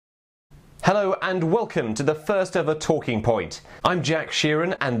Hello and welcome to the first ever Talking Point. I'm Jack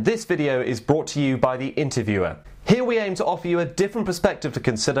Sheeran and this video is brought to you by The Interviewer. Here we aim to offer you a different perspective to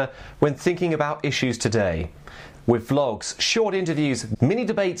consider when thinking about issues today. With vlogs, short interviews, mini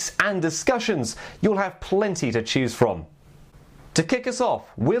debates and discussions, you'll have plenty to choose from. To kick us off,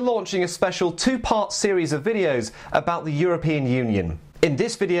 we're launching a special two-part series of videos about the European Union. In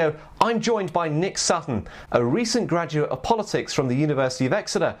this video, I'm joined by Nick Sutton, a recent graduate of politics from the University of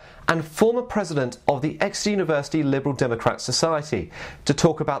Exeter and former president of the Exeter University Liberal Democrat Society, to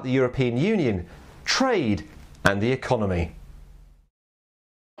talk about the European Union, trade and the economy.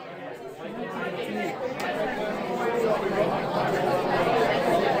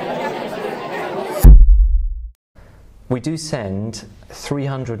 We do send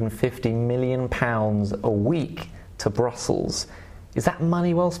 £350 million a week to Brussels. Is that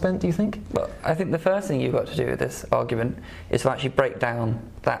money well spent, do you think? Well, I think the first thing you've got to do with this argument is to actually break down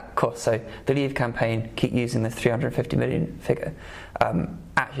that cost. So the Leave campaign keep using this 350 million figure.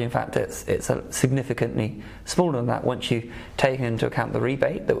 Actually, in fact, it's a significantly smaller than that once you take into account the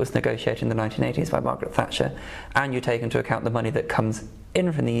rebate that was negotiated in the 1980s by Margaret Thatcher, and you take into account the money that comes in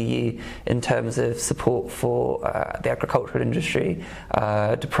from the EU in terms of support for the agricultural industry,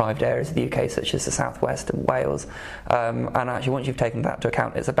 deprived areas of the UK such as the southwest and Wales. And actually, once you've taken that into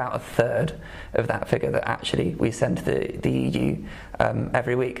account, it's about a third of that figure that actually we send to the EU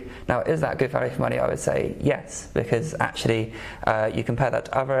every week. Now, is that good value for money? I would say yes, because actually you compare that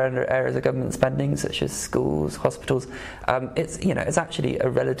to other areas of government spending such as schools, hospitals. It's actually a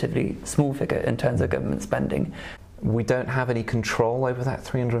relatively small figure in terms of government spending. We don't have any control over that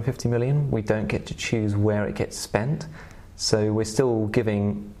 350 million. We don't get to choose where it gets spent. So we're still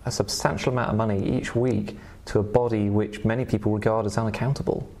giving a substantial amount of money each week to a body which many people regard as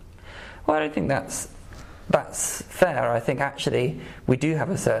unaccountable. Well, I don't think that's fair. I think actually we do have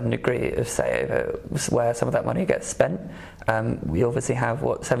a certain degree of say over where some of that money gets spent. We obviously have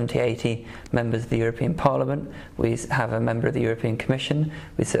 80 members of the European Parliament. We have a member of the European Commission.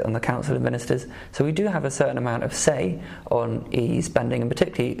 We sit on the Council of Ministers. So we do have a certain amount of say on EU spending, and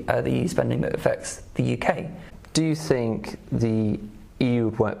particularly the EU spending that affects the UK. Do you think the EU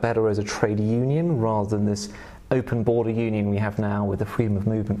would work better as a trade union rather than this open border union we have now with the freedom of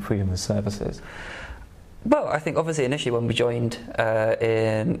movement, freedom of services? Well, I think obviously initially when we joined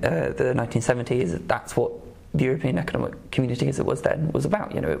in the 1970s, that's what the European Economic Community as it was then was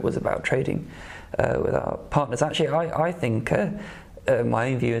about. It was about trading with our partners. Actually, I think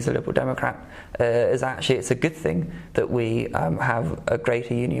my own view as a Liberal Democrat is actually it's a good thing that we have a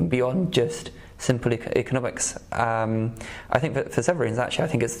greater union beyond just simple economics. I think for several reasons, actually, I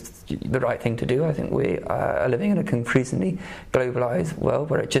think it's the right thing to do. I think we are living in a increasingly globalised world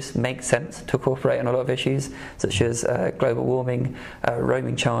where it just makes sense to cooperate on a lot of issues such as global warming,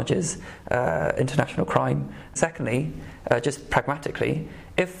 roaming charges, international crime. Secondly, just pragmatically,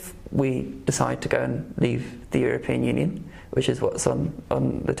 if we decide to go and leave the European Union, which is what's on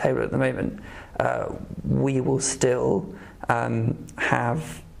the table at the moment, we will still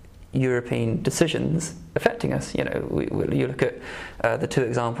have European decisions affecting us. You look at the two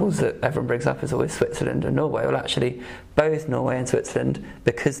examples that everyone brings up is always Switzerland and Norway. Well, actually, both Norway and Switzerland,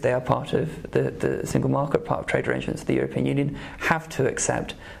 because they are part of the single market, part of trade arrangements of the European Union, have to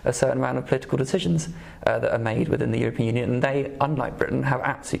accept a certain amount of political decisions that are made within the European Union, and they, unlike Britain, have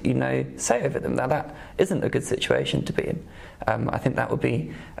absolutely no say over them. Now, that isn't a good situation to be in. I think that would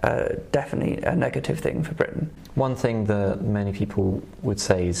be definitely a negative thing for Britain. One thing that many people would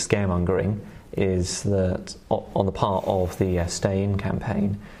say is scaremongering is that on the part of the Stay In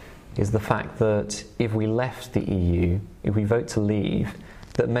campaign is the fact that if we left the EU, if we vote to leave,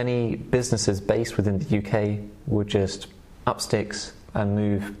 that many businesses based within the UK would just up sticks and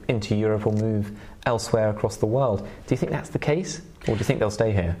move into Europe or move elsewhere across the world. Do you think that's the case, or do you think they'll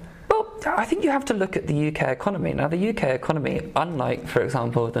stay here? I think you have to look at the UK economy. Now, the UK economy, unlike, for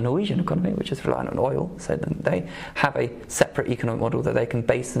example, the Norwegian economy, which is reliant on oil, so they have a separate economic model that they can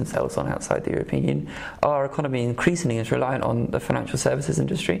base themselves on outside the European Union. Our economy increasingly is reliant on the financial services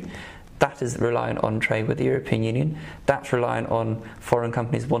industry. That is reliant on trade with the European Union. That's reliant on foreign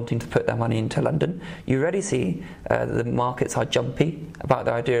companies wanting to put their money into London. You already see the markets are jumpy about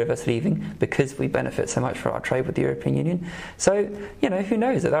the idea of us leaving because we benefit so much from our trade with the European Union. So, who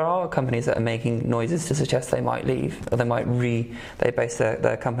knows that there are companies that are making noises to suggest they might leave, or they base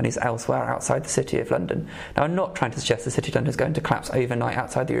their companies elsewhere outside the city of London. Now, I'm not trying to suggest the city of London is going to collapse overnight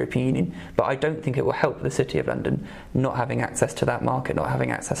outside the European Union, but I don't think it will help the city of London not having access to that market, not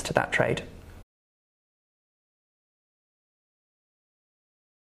having access to that trade.